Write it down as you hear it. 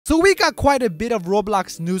So we got quite a bit of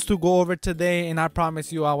Roblox news to go over today, and I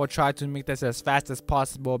promise you I will try to make this as fast as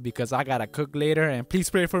possible because I gotta cook later. And please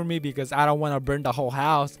pray for me because I don't want to burn the whole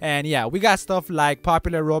house. And yeah, we got stuff like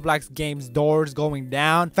popular Roblox games doors going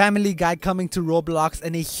down, Family Guy coming to Roblox,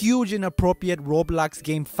 and a huge inappropriate Roblox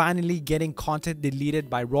game finally getting content deleted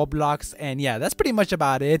by Roblox. And yeah, that's pretty much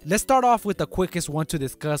about it. Let's start off with the quickest one to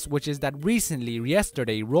discuss, which is that recently,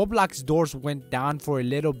 yesterday, Roblox doors went down for a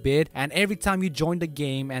little bit, and every time you joined the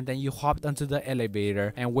game and then you hopped onto the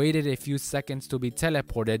elevator and waited a few seconds to be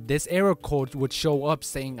teleported, this error code would show up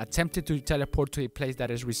saying attempted to teleport to a place that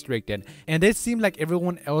is restricted. And it seemed like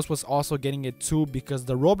everyone else was also getting it too, because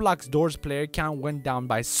the Roblox doors player count went down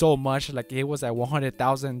by so much. Like, it was at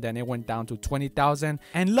 100,000, then it went down to 20,000,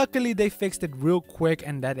 and luckily they fixed it real quick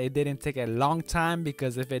and that it didn't take a long time,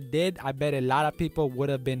 because if it did, I bet a lot of people would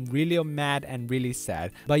have been really mad and really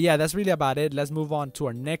sad. But yeah, that's really about it. Let's move on to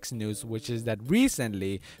our next news, which is that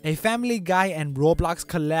recently a Family Guy and Roblox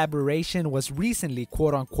collaboration was recently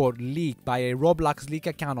quote-unquote leaked by a Roblox leak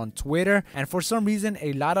account on Twitter, and for some reason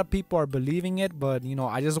a lot of people are believing it. But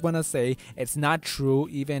I just want to say it's not true.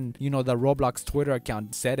 Even the Roblox Twitter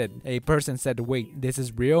account said it. A person said, wait, this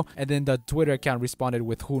is real? And then the Twitter account responded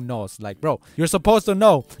with, who knows? Like, bro, you're supposed to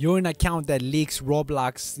know. You're an account that leaks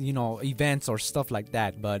Roblox events or stuff like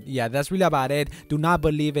that. But yeah, that's really about it. Do not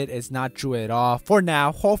believe it. It's not true at all for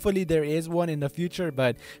now. Hopefully there is one in the future,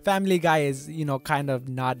 but Family Guy is kind of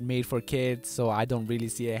not made for kids, so I don't really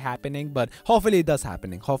see it happening. But hopefully it does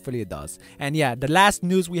happening. Hopefully it does. And yeah, the last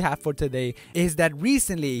news we have for today is that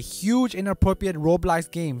recently a huge inappropriate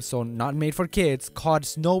Roblox game, so not made for kids, called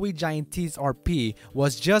Snowy Giantess RP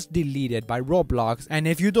was just deleted by Roblox. And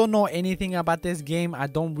if you don't know anything about this game, I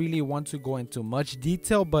don't really want to go into much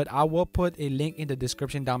detail, but I will put a link in the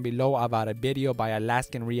description down below about a video by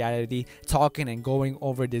Alaskan Reality talking and going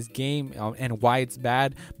over this game and why it's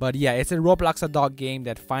bad. But yeah, it's a Roblox Adult game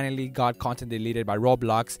that finally got content deleted by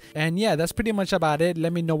Roblox. And yeah, that's pretty much about it.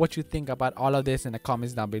 Let me know what you think about all of this in the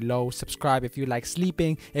comments down below. Subscribe if you like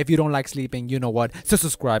sleeping. If you don't like sleeping, you know what, so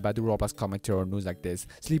subscribe. I do Roblox commentary or news like this.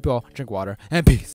 Sleep well, drink water, and peace.